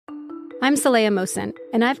I'm Saleha Mohsin,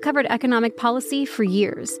 and I've covered economic policy for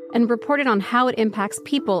years and reported on how it impacts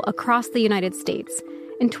people across the United States.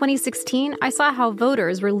 In 2016, I saw how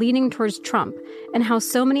voters were leaning towards Trump and how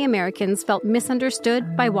so many Americans felt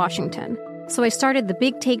misunderstood by Washington. So I started The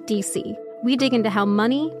Big Take DC. We dig into how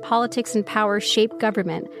money, politics, and power shape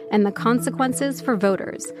government and the consequences for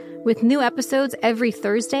voters. With new episodes every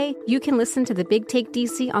Thursday, you can listen to The Big Take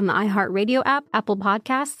DC on the iHeartRadio app, Apple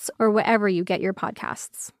Podcasts, or wherever you get your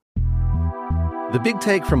podcasts. The Big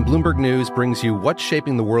Take from Bloomberg News brings you what's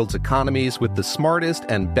shaping the world's economies with the smartest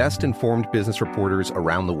and best-informed business reporters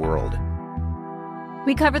around the world.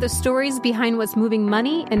 We cover the stories behind what's moving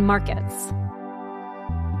money and markets,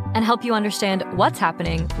 and help you understand what's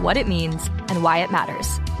happening, what it means, and why it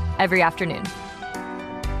matters every afternoon.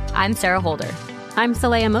 I'm Sarah Holder. I'm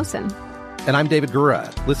Saleha Mohsin. And I'm David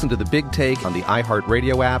Gura. Listen to The Big Take on the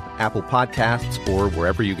iHeartRadio app, Apple Podcasts, or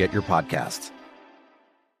wherever you get your podcasts.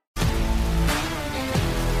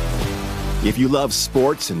 If you love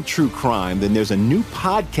sports and true crime, then there's a new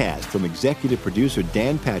podcast from executive producer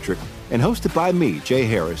Dan Patrick and hosted by me, Jay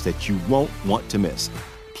Harris, that you won't want to miss.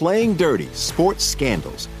 Playing Dirty: Sports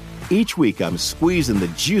Scandals. Each week, I'm squeezing the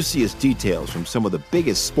juiciest details from some of the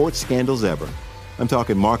biggest sports scandals ever. I'm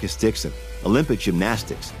talking Marcus Dixon, Olympic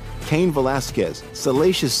gymnastics, Cain Velasquez,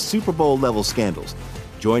 salacious Super Bowl-level scandals.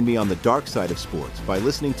 Join me on the dark side of sports by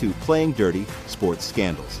listening to Playing Dirty: Sports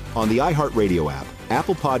Scandals on the iHeartRadio app,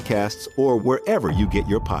 Apple Podcasts, or wherever you get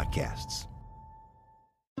your podcasts.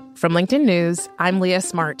 From LinkedIn News, I'm Leah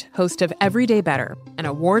Smart, host of Everyday Better, an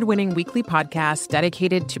award-winning weekly podcast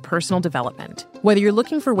dedicated to personal development. Whether you're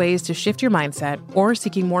looking for ways to shift your mindset or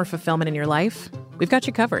seeking more fulfillment in your life, we've got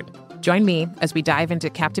you covered. Join me as we dive into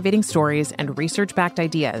captivating stories and research-backed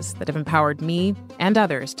ideas that have empowered me and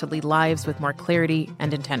others to lead lives with more clarity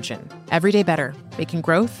and intention. Everyday Better, making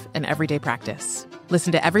growth an everyday practice.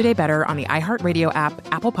 Listen to Everyday Better on the iHeartRadio app,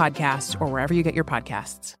 Apple Podcasts, or wherever you get your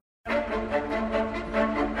podcasts.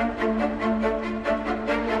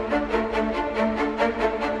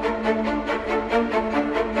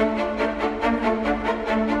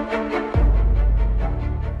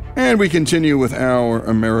 And we continue with our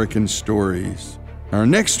American stories. Our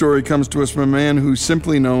next story comes to us from a man who's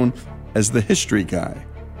simply known as the History Guy.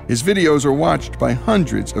 His videos are watched by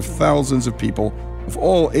hundreds of thousands of people of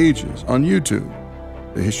all ages on YouTube.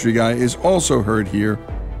 The History Guy is also heard here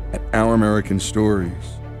at Our American Stories.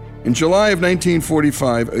 In July of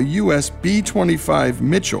 1945, a U.S. B-25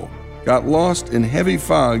 Mitchell got lost in heavy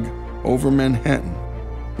fog over Manhattan.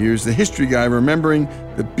 Here's the History Guy remembering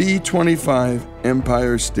the B-25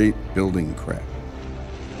 Empire State Building crash.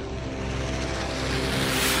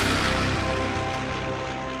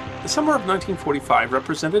 The summer of 1945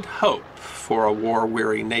 represented hope for a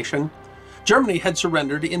war-weary nation. Germany had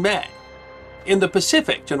surrendered in May. In the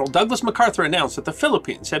Pacific, General Douglas MacArthur announced that the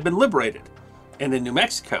Philippines had been liberated. And in New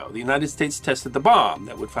Mexico, the United States tested the bomb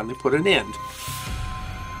that would finally put an end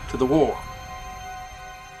to the war.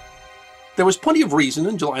 There was plenty of reason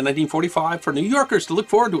in July 1945 for New Yorkers to look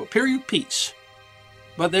forward to a period of peace.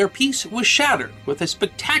 But their peace was shattered with a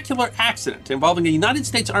spectacular accident involving a United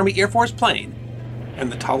States Army Air Force plane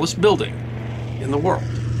and the tallest building in the world.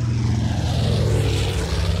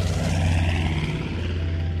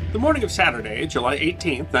 The morning of Saturday, July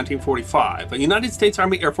 18, 1945, a United States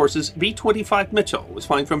Army Air Force's B-25 Mitchell was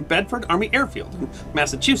flying from Bedford Army Airfield in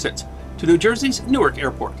Massachusetts to New Jersey's Newark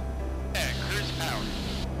Airport.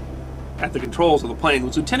 At the controls of the plane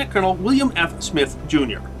was Lieutenant Colonel William F. Smith,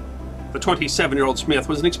 Jr. The 27-year-old Smith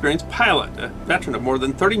was an experienced pilot, a veteran of more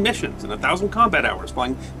than 30 missions and 1,000 combat hours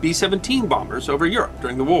flying B-17 bombers over Europe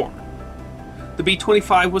during the war. The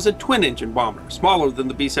B-25 was a twin-engine bomber, smaller than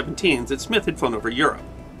the B-17s that Smith had flown over Europe.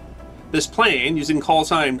 This plane, using call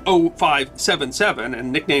sign 0577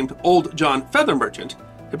 and nicknamed Old John Feather Merchant,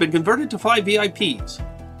 had been converted to fly VIPs.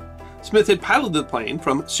 Smith had piloted the plane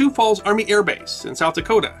from Sioux Falls Army Air Base in South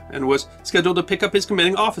Dakota and was scheduled to pick up his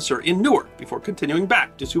commanding officer in Newark before continuing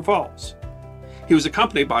back to Sioux Falls. He was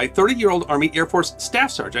accompanied by 30-year-old Army Air Force Staff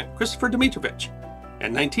Sergeant Christopher Dimitrovich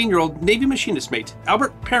and 19-year-old Navy machinist mate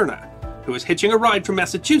Albert Perna, who was hitching a ride from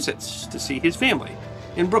Massachusetts to see his family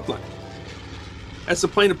in Brooklyn. As the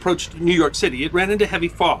plane approached New York City, it ran into heavy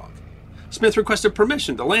fog. Smith requested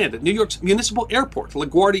permission to land at New York's municipal airport,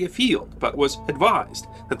 LaGuardia Field, but was advised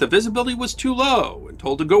that the visibility was too low and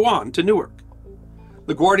told to go on to Newark.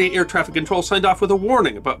 LaGuardia Air Traffic Control signed off with a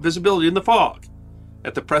warning about visibility in the fog.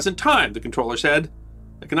 At the present time, the controller said,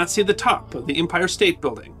 "I cannot see the top of the Empire State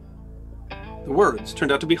Building." The words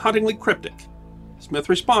turned out to be hauntingly cryptic. Smith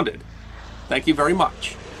responded, "Thank you very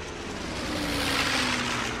much."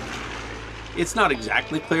 It's not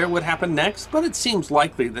exactly clear what happened next, but it seems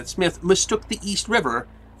likely that Smith mistook the East River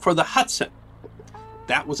for the Hudson.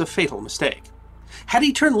 That was a fatal mistake. Had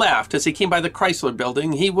he turned left as he came by the Chrysler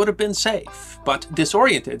Building, he would have been safe, but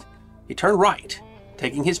disoriented, he turned right,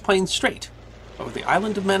 taking his plane straight over the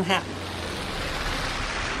island of Manhattan.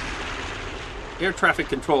 Air traffic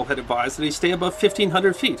control had advised that he stay above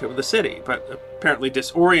 1,500 feet over the city, but apparently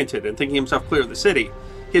disoriented and thinking himself clear of the city,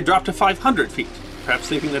 he had dropped to 500 feet, perhaps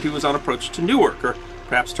thinking that he was on approach to Newark, or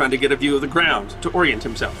perhaps trying to get a view of the ground to orient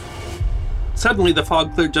himself. Suddenly, the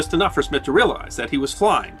fog cleared just enough for Smith to realize that he was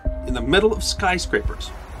flying in the middle of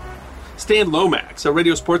skyscrapers. Stan Lomax, a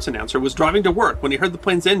radio sports announcer, was driving to work when he heard the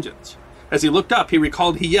plane's engines. As he looked up, he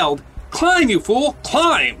recalled he yelled, "Climb, you fool!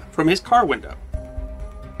 Climb!" from his car window.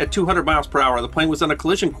 At 200 miles per hour, the plane was on a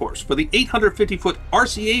collision course for the 850-foot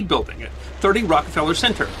RCA building at 30 Rockefeller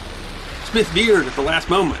Center. Smith veered at the last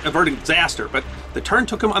moment, averting disaster, but the turn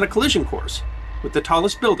took him on a collision course with the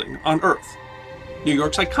tallest building on Earth, New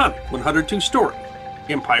York's iconic 102-story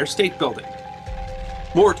Empire State Building.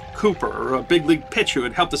 Mort Cooper, a big league pitcher who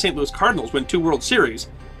had helped the St. Louis Cardinals win 2 World Series,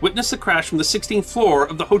 witnessed the crash from the 16th floor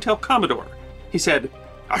of the Hotel Commodore. He said,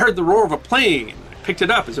 "I heard the roar of a plane. I picked it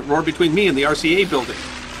up as it roared between me and the RCA building.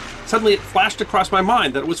 Suddenly it flashed across my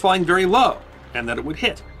mind that it was flying very low and that it would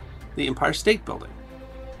hit the Empire State Building."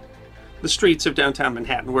 The streets of downtown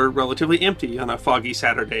Manhattan were relatively empty on a foggy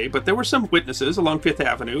Saturday, but there were some witnesses along 5th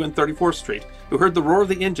Avenue and 34th Street who heard the roar of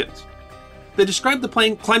the engines. They described the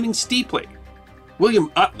plane climbing steeply.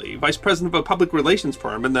 William Utley, vice president of a public relations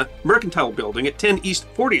firm in the Mercantile Building at 10 East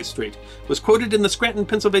 40th Street, was quoted in the Scranton,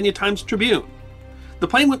 Pennsylvania Times-Tribune. "The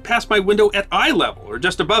plane went past my window at eye level, or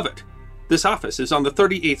just above it. This office is on the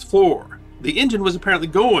 38th floor. The engine was apparently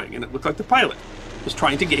going, and it looked like the pilot was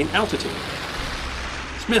trying to gain altitude."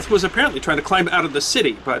 Smith was apparently trying to climb out of the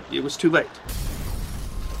city, but it was too late.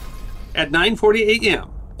 At 9:40 a.m.,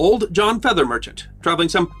 old John Feather Merchant, traveling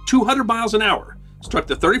some 200 miles an hour, struck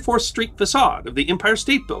the 34th Street facade of the Empire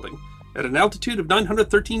State Building at an altitude of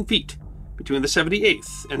 913 feet, between the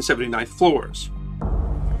 78th and 79th floors.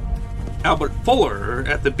 Albert Fuller,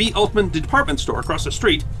 at the B. Altman department store across the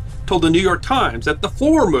street, told the New York Times that the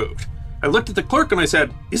floor moved. "I looked at the clerk and I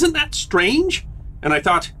said, 'Isn't that strange?' And I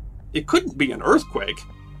thought, it couldn't be an earthquake."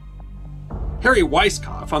 Harry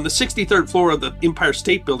Weisskopf on the 63rd floor of the Empire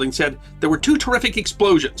State Building said there were 2 terrific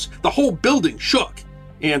explosions. The whole building shook.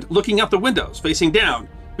 And looking out the windows facing down,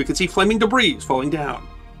 we could see flaming debris falling down.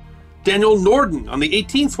 Daniel Norden on the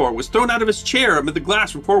 18th floor was thrown out of his chair amid the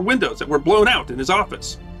glass from 4 windows that were blown out in his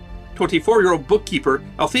office. 24-year-old bookkeeper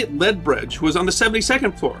Althea Ledbridge was on the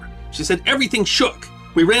 72nd floor. She said everything shook.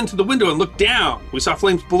 "We ran to the window and looked down. We saw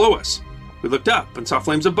flames below us. We looked up and saw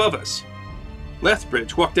flames above us."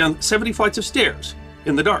 Lethbridge walked down 70 flights of stairs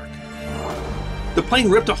in the dark. The plane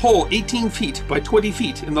ripped a hole 18 feet by 20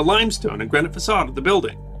 feet in the limestone and granite facade of the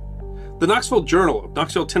building. The Knoxville Journal of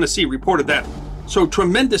Knoxville, Tennessee reported that so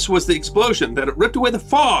tremendous was the explosion that it ripped away the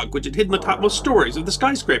fog which had hidden the topmost stories of the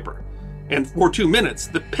skyscraper. And for 2 minutes,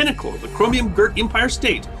 the pinnacle of the chromium-girt Empire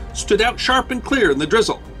State stood out sharp and clear in the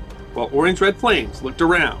drizzle, while orange-red flames looked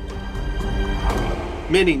around.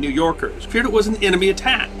 Many New Yorkers feared it was an enemy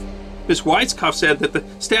attack. Ms. Weisskopf said that the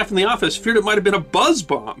staff in the office feared it might have been a buzz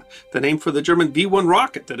bomb, the name for the German V-1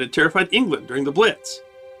 rocket that had terrified England during the Blitz.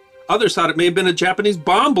 Others thought it may have been a Japanese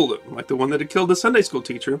bomb balloon, like the one that had killed a Sunday school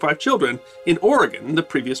teacher and 5 children in Oregon the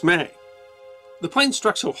previous May. The plane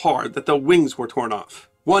struck so hard that the wings were torn off.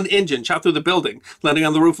 One engine shot through the building, landing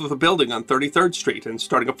on the roof of a building on 33rd Street and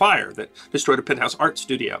starting a fire that destroyed a penthouse art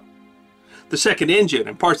studio. The second engine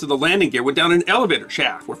and parts of the landing gear went down an elevator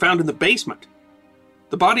shaft, were found in the basement.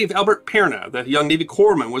 The body of Albert Perna, the young Navy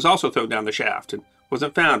corpsman, was also thrown down the shaft and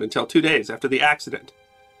wasn't found until 2 days after the accident.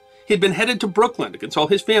 He had been headed to Brooklyn to console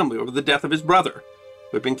his family over the death of his brother,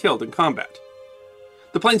 who had been killed in combat.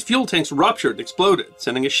 The plane's fuel tanks ruptured and exploded,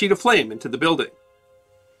 sending a sheet of flame into the building.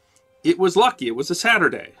 It was lucky it was a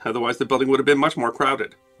Saturday, otherwise the building would have been much more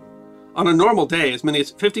crowded. On a normal day, as many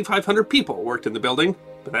as 5,500 people worked in the building,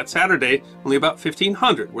 but that Saturday, only about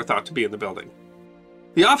 1,500 were thought to be in the building.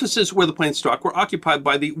 The offices where the plane struck were occupied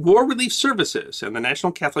by the War Relief Services and the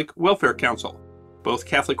National Catholic Welfare Council, both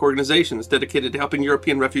Catholic organizations dedicated to helping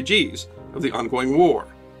European refugees of the ongoing war.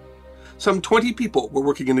 Some 20 people were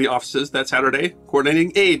working in the offices that Saturday,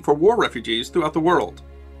 coordinating aid for war refugees throughout the world.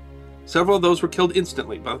 Several of those were killed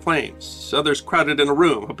instantly by the flames. Others crowded in a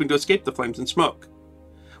room, hoping to escape the flames and smoke.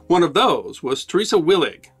 One of those was Teresa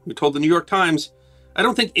Willig, who told the New York Times, "I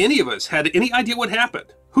don't think any of us had any idea what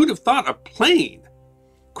happened. Who'd have thought a plane?"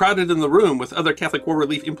 Crowded in the room with other Catholic War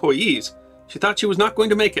Relief employees, she thought she was not going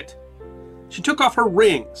to make it. She took off her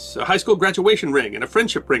rings, a high school graduation ring and a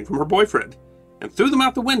friendship ring from her boyfriend, and threw them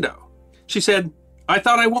out the window. She said, "I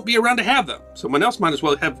thought I won't be around to have them. Someone else might as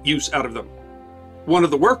well have use out of them." One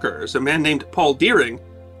of the workers, a man named Paul Deering,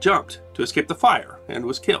 jumped to escape the fire and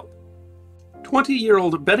was killed.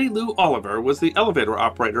 20-year-old Betty Lou Oliver was the elevator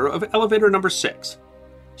operator of elevator number 6.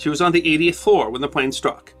 She was on the 80th floor when the plane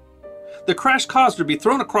struck. The crash caused her to be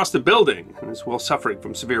thrown across the building and is while suffering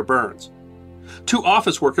from severe burns. 2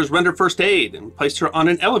 office workers rendered first aid and placed her on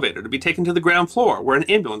an elevator to be taken to the ground floor where an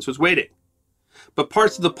ambulance was waiting. But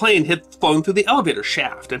parts of the plane had flown through the elevator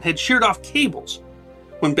shaft and had sheared off cables.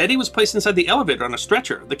 When Betty was placed inside the elevator on a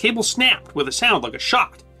stretcher, the cable snapped with a sound like a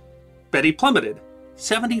shot. Betty plummeted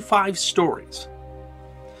 75 stories.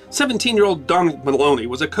 17-year-old Donald Maloney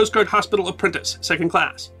was a Coast Guard hospital apprentice, second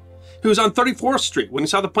class. He was on 34th Street when he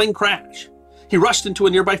saw the plane crash. He rushed into a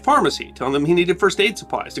nearby pharmacy, telling them he needed first aid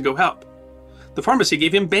supplies to go help. The pharmacy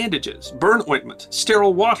gave him bandages, burn ointment,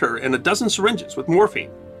 sterile water, and a dozen syringes with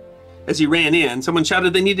morphine. As he ran in, someone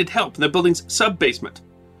shouted they needed help in the building's sub-basement.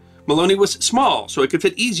 Maloney was small, so he could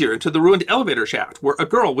fit easier into the ruined elevator shaft where a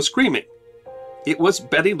girl was screaming. It was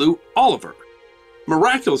Betty Lou Oliver.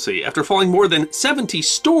 Miraculously, after falling more than 70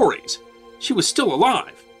 stories, she was still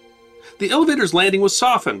alive. The elevator's landing was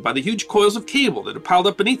softened by the huge coils of cable that had piled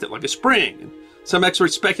up beneath it like a spring, and some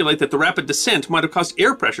experts speculate that the rapid descent might have caused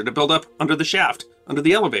air pressure to build up under the shaft, under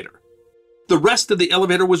the elevator. The rest of the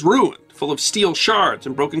elevator was ruined, full of steel shards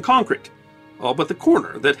and broken concrete, all but the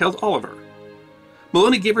corner that held Oliver.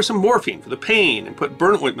 Maloney gave her some morphine for the pain and put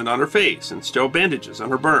burn ointment on her face and sterile bandages on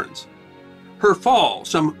her burns. Her fall,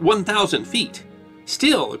 some 1,000 feet,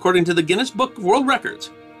 still, according to the Guinness Book of World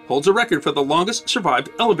Records, holds a record for the longest survived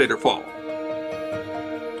elevator fall.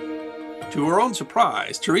 To her own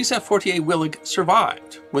surprise, Teresa Fortier-Willig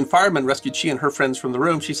survived. When firemen rescued she and her friends from the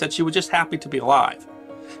room, she said she was just happy to be alive.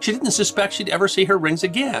 She didn't suspect she'd ever see her rings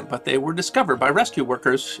again, but they were discovered by rescue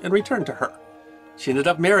workers and returned to her. She ended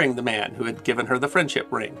up marrying the man who had given her the friendship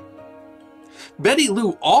ring. Betty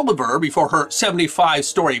Lou Oliver, before her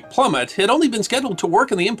 75-story plummet, had only been scheduled to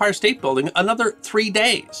work in the Empire State Building another 3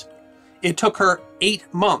 days. It took her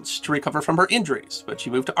 8 months to recover from her injuries, but she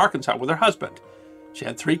moved to Arkansas with her husband. She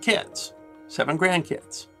had 3 kids, 7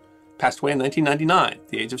 grandkids. Passed away in 1999 at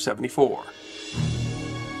the age of 74.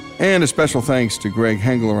 And a special thanks to Greg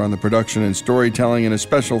Hengler on the production and storytelling, and a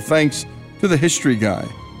special thanks to The History Guy.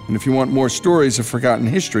 And if you want more stories of forgotten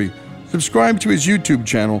history, subscribe to his YouTube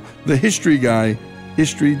channel, The History Guy.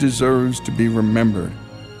 History deserves to be remembered.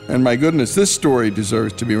 And my goodness, this story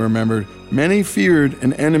deserves to be remembered. Many feared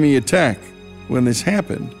an enemy attack when this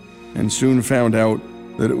happened, and soon found out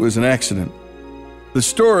that it was an accident. The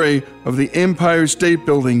story of the Empire State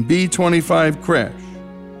Building B-25 crash,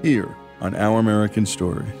 here on Our American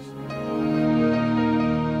Stories.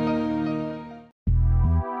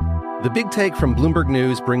 The Big Take from Bloomberg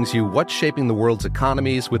News brings you what's shaping the world's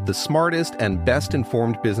economies with the smartest and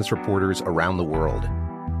best-informed business reporters around the world.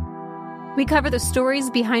 We cover the stories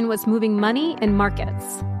behind what's moving money and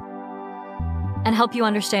markets, and help you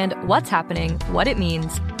understand what's happening, what it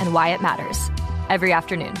means, and why it matters every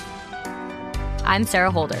afternoon. I'm Sarah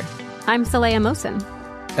Holder. I'm Saleha Mohsin.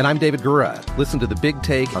 And I'm David Gura. Listen to The Big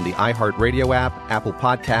Take on the iHeartRadio app, Apple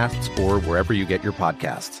Podcasts, or wherever you get your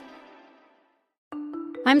podcasts.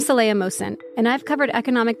 I'm Saleha Mohsin, and I've covered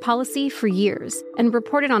economic policy for years and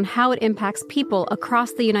reported on how it impacts people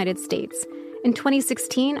across the United States. In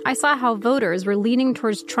 2016, I saw how voters were leaning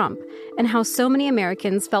towards Trump and how so many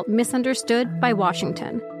Americans felt misunderstood by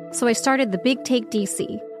Washington. So I started The Big Take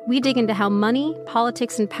DC. We dig into how money,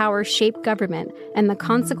 politics, and power shape government and the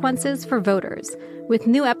consequences for voters. With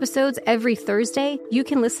new episodes every Thursday, you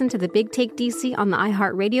can listen to The Big Take DC on the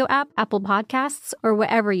iHeartRadio app, Apple Podcasts, or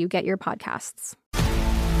wherever you get your podcasts.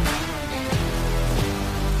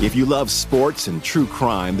 If you love sports and true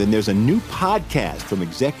crime, then there's a new podcast from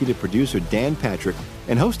executive producer Dan Patrick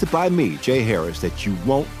and hosted by me, Jay Harris, that you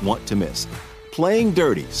won't want to miss. Playing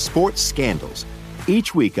Dirty: Sports Scandals.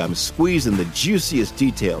 Each week, I'm squeezing the juiciest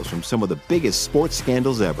details from some of the biggest sports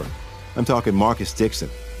scandals ever. I'm talking Marcus Dixon,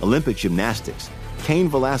 Olympic gymnastics, Cain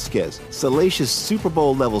Velasquez, salacious Super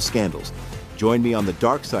Bowl-level scandals. Join me on the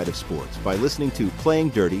dark side of sports by listening to Playing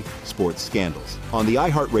Dirty: Sports Scandals on the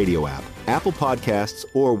iHeartRadio app, Apple Podcasts,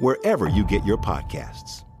 or wherever you get your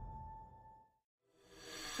podcasts.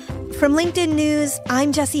 From LinkedIn News,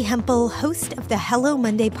 I'm Jessie Hempel, host of the Hello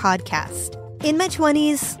Monday podcast. In my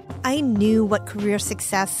 20s, I knew what career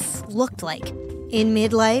success looked like. In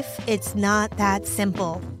midlife, it's not that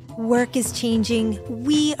simple. Work is changing,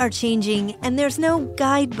 we are changing, and there's no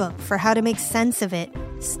guidebook for how to make sense of it.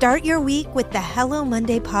 Start your week with the Hello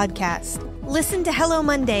Monday podcast. Listen to Hello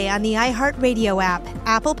Monday on the iHeartRadio app,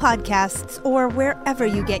 Apple Podcasts, or wherever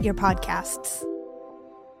you get your podcasts.